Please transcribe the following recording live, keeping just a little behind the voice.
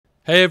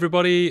Hey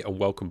everybody, and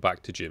welcome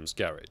back to Jim's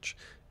Garage.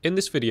 In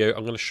this video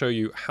I'm going to show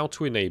you how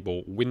to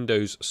enable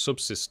Windows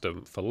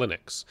Subsystem for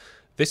Linux.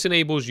 This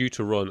enables you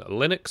to run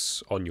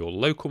Linux on your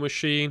local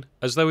machine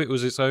as though it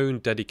was its own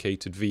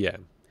dedicated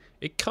VM.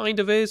 It kind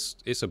of is.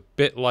 It's a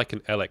bit like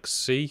an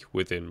LXC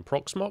within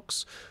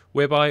Proxmox,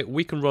 whereby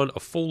we can run a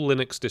full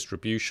Linux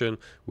distribution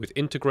with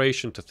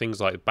integration to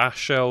things like bash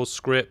shells,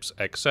 scripts,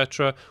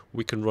 etc.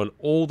 We can run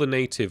all the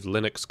native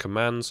Linux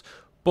commands,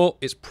 but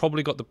it's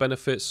probably got the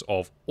benefits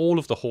of all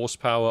of the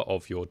horsepower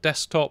of your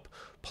desktop,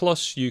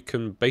 plus you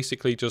can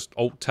basically just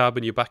Alt-Tab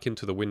and you're back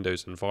into the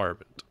Windows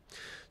environment.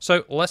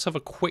 So let's have a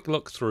quick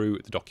look through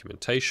the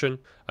documentation,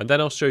 and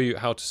then I'll show you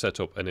how to set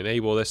up and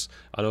enable this,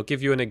 and I'll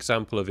give you an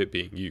example of it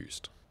being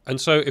used.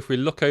 And so if we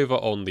look over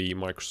on the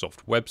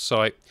Microsoft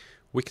website,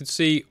 we can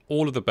see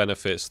all of the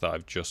benefits that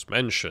I've just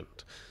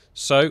mentioned.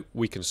 So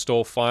we can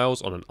store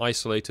files on an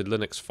isolated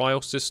Linux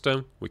file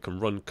system, we can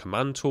run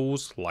command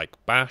tools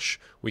like bash,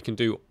 we can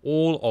do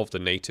all of the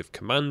native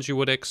commands you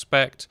would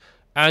expect,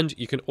 and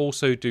you can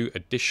also do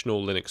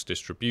additional Linux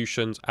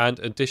distributions and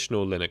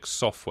additional Linux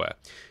software.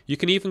 You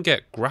can even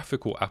get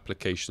graphical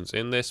applications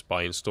in this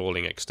by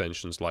installing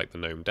extensions like the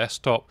GNOME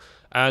desktop,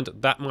 and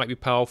that might be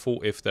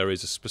powerful if there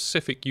is a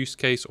specific use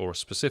case or a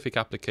specific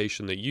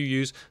application that you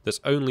use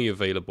that's only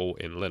available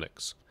in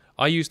Linux.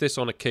 I used this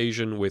on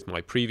occasion with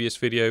my previous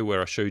video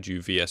where I showed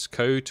you VS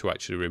Code to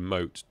actually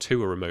remote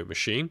to a remote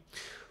machine,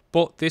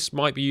 but this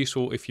might be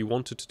useful if you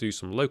wanted to do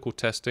some local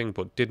testing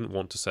but didn't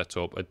want to set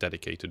up a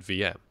dedicated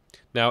VM.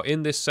 Now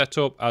in this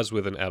setup, as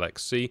with an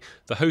LXC,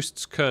 the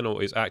host's kernel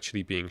is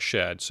actually being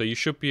shared, so you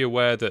should be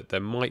aware that there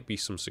might be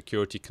some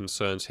security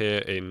concerns here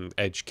in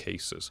edge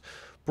cases.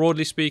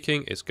 Broadly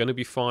speaking, it's going to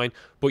be fine,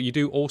 but you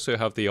do also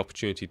have the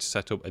opportunity to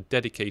set up a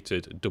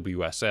dedicated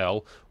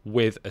WSL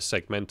with a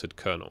segmented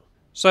kernel.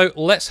 So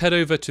let's head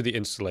over to the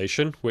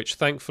installation, which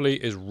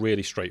thankfully is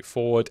really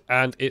straightforward,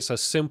 and it's as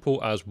simple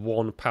as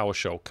one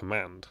PowerShell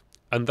command,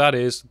 and that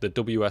is the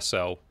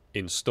WSL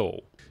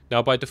install.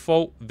 Now by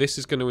default, this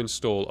is going to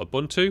install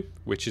Ubuntu,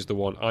 which is the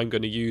one I'm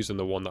going to use and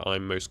the one that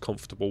I'm most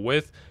comfortable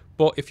with.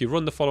 But if you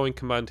run the following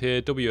command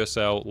here,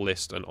 WSL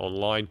list and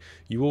online,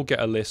 you will get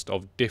a list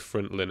of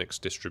different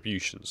Linux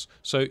distributions,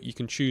 so you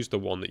can choose the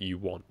one that you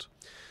want.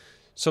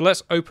 So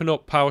let's open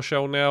up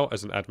PowerShell now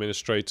as an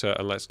administrator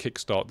and let's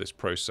kickstart this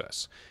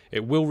process.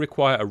 It will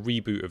require a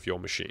reboot of your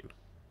machine.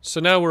 So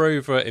now we're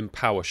over in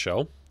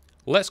PowerShell.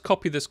 Let's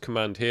copy this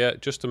command here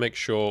just to make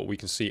sure we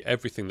can see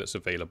everything that's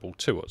available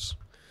to us.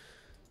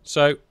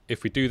 So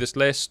if we do this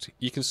list,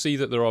 you can see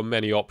that there are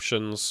many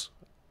options.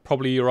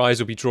 Probably your eyes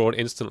will be drawn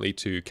instantly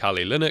to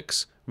Kali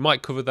Linux. We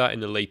might cover that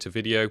in a later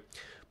video.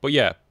 But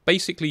yeah,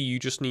 basically you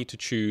just need to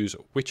choose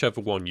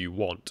whichever one you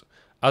want.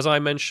 As I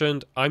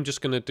mentioned, I'm just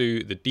going to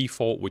do the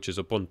default, which is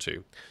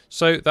Ubuntu.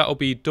 So that'll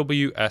be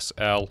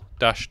WSL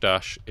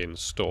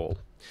 --install.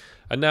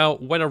 And now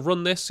when I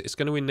run this, it's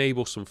going to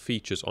enable some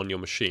features on your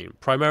machine.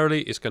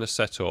 Primarily, it's going to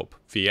set up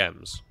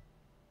VMs.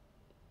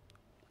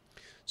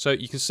 So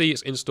you can see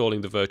it's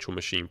installing the virtual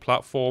machine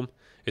platform.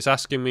 It's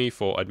asking me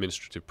for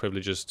administrative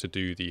privileges to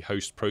do the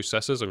host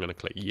processes. I'm going to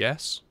click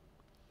yes.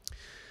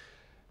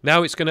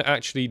 Now it's going to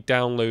actually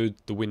download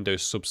the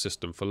Windows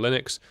Subsystem for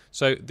Linux.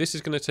 So this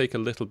is going to take a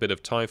little bit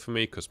of time for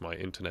me because my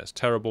internet's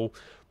terrible,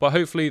 but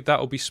hopefully that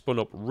will be spun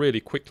up really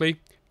quickly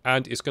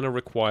and it's going to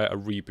require a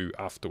reboot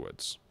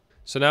afterwards.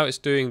 So now it's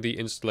doing the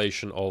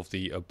installation of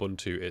the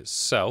Ubuntu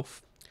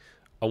itself,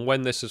 and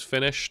when this is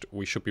finished,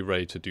 we should be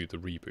ready to do the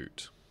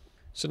reboot.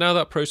 So now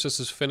that process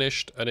is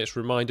finished and it's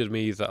reminded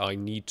me that I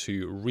need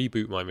to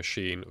reboot my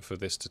machine for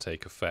this to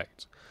take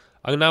effect.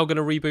 I'm now going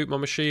to reboot my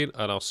machine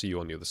and I'll see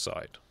you on the other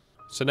side.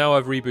 So now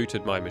I've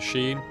rebooted my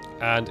machine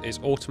and it's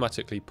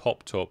automatically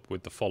popped up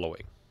with the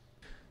following.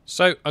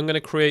 So I'm going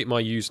to create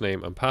my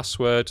username and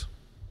password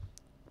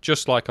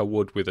just like I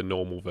would with a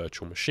normal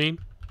virtual machine.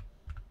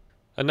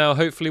 And now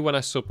hopefully when I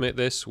submit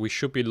this, we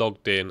should be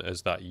logged in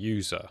as that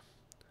user.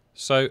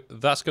 So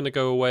that's going to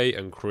go away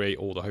and create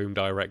all the home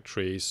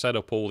directories, set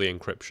up all the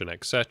encryption,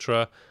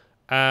 etc.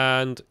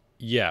 And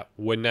yeah,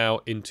 we're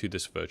now into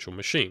this virtual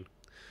machine.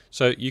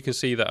 So you can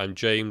see that I'm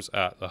James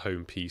at the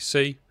home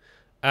PC.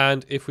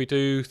 And if we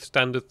do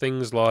standard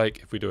things like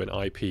if we do an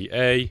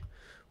IPA,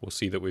 we'll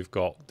see that we've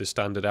got the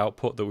standard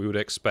output that we would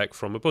expect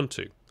from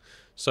Ubuntu.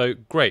 So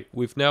great,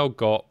 we've now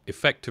got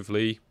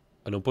effectively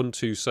an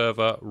Ubuntu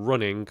server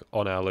running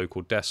on our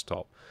local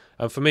desktop.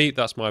 And for me,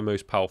 that's my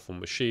most powerful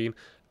machine.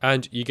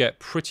 And you get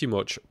pretty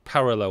much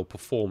parallel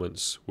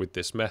performance with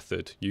this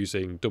method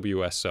using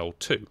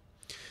WSL2.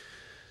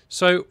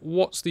 So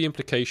what's the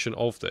implication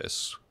of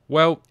this?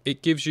 Well,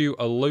 it gives you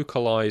a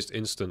localized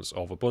instance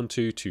of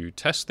Ubuntu to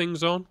test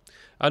things on,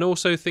 and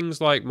also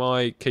things like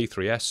my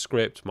K3S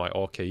script, my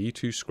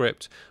RKE2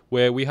 script,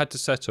 where we had to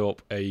set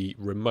up a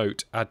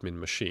remote admin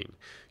machine.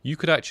 You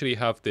could actually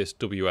have this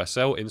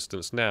WSL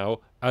instance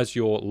now as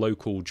your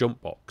local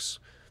jump box.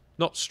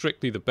 Not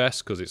strictly the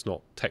best because it's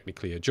not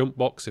technically a jump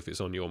box if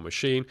it's on your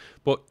machine,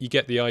 but you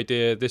get the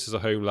idea. This is a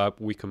home lab,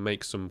 we can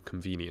make some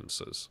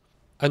conveniences.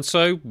 And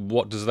so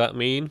what does that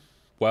mean?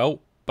 Well,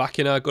 Back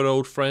in our good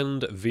old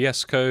friend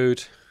VS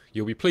Code,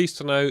 you'll be pleased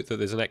to know that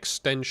there's an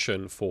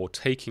extension for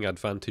taking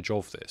advantage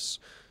of this.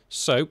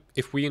 So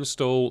if we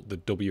install the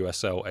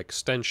WSL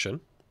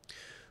extension,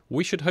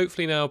 we should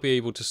hopefully now be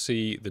able to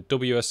see the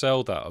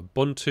WSL, that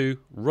Ubuntu,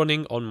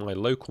 running on my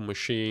local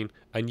machine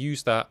and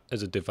use that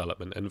as a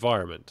development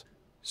environment.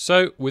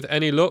 So with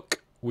any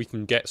luck, we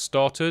can get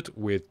started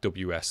with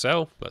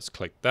WSL. Let's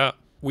click that.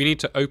 We need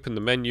to open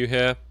the menu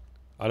here,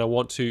 and I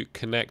want to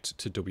connect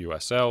to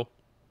WSL.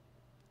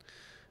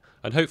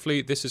 And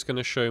hopefully this is going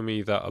to show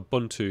me that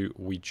Ubuntu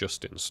we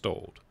just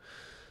installed.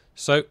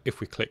 So if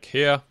we click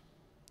here,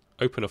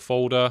 open a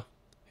folder,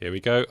 here we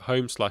go,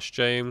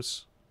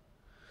 home/James.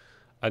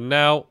 And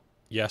now,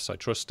 yes, I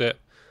trust it.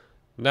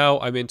 Now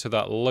I'm into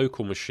that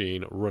local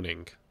machine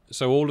running.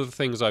 So all of the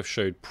things I've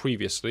showed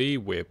previously,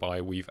 whereby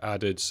we've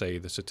added, say,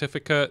 the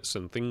certificates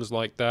and things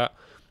like that,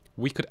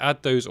 we could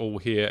add those all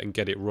here and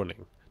get it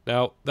running.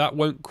 Now, that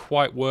won't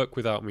quite work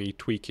without me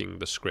tweaking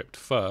the script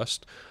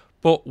first,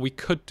 but we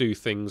could do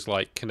things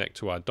like connect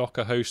to our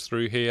Docker host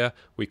through here,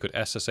 we could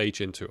SSH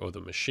into other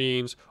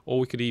machines, or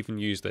we could even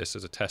use this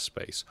as a test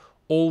space,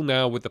 all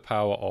now with the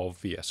power of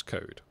VS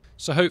Code.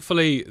 So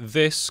hopefully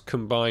this,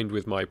 combined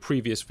with my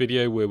previous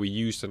video where we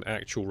used an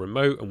actual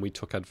remote and we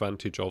took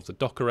advantage of the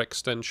Docker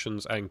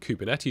extensions and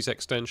Kubernetes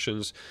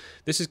extensions,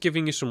 this is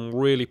giving you some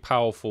really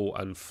powerful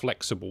and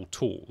flexible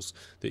tools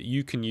that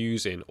you can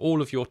use in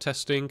all of your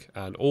testing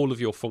and all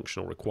of your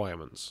functional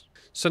requirements.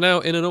 So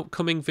now in an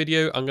upcoming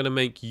video, I'm going to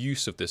make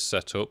use of this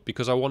setup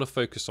because I want to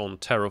focus on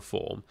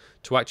Terraform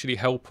to actually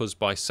help us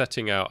by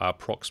setting out our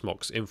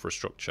Proxmox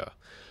infrastructure.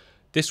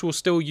 This will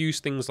still use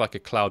things like a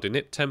cloud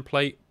init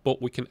template,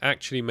 but we can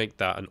actually make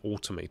that an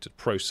automated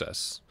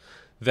process.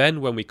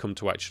 Then when we come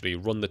to actually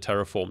run the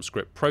Terraform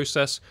script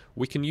process,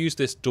 we can use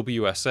this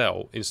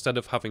WSL instead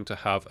of having to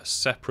have a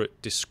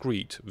separate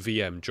discrete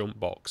VM jump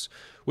box,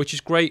 which is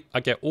great.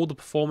 I get all the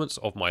performance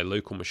of my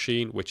local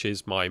machine, which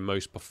is my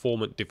most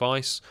performant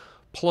device.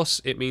 Plus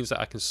it means that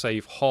I can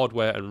save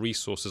hardware and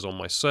resources on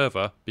my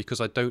server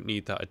because I don't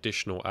need that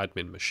additional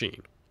admin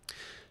machine.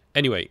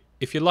 Anyway,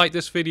 if you like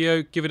this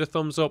video, give it a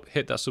thumbs up,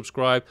 hit that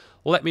subscribe.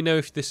 Let me know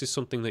if this is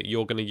something that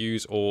you're going to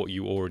use or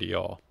you already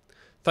are.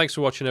 Thanks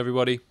for watching,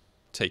 everybody.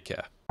 Take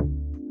care.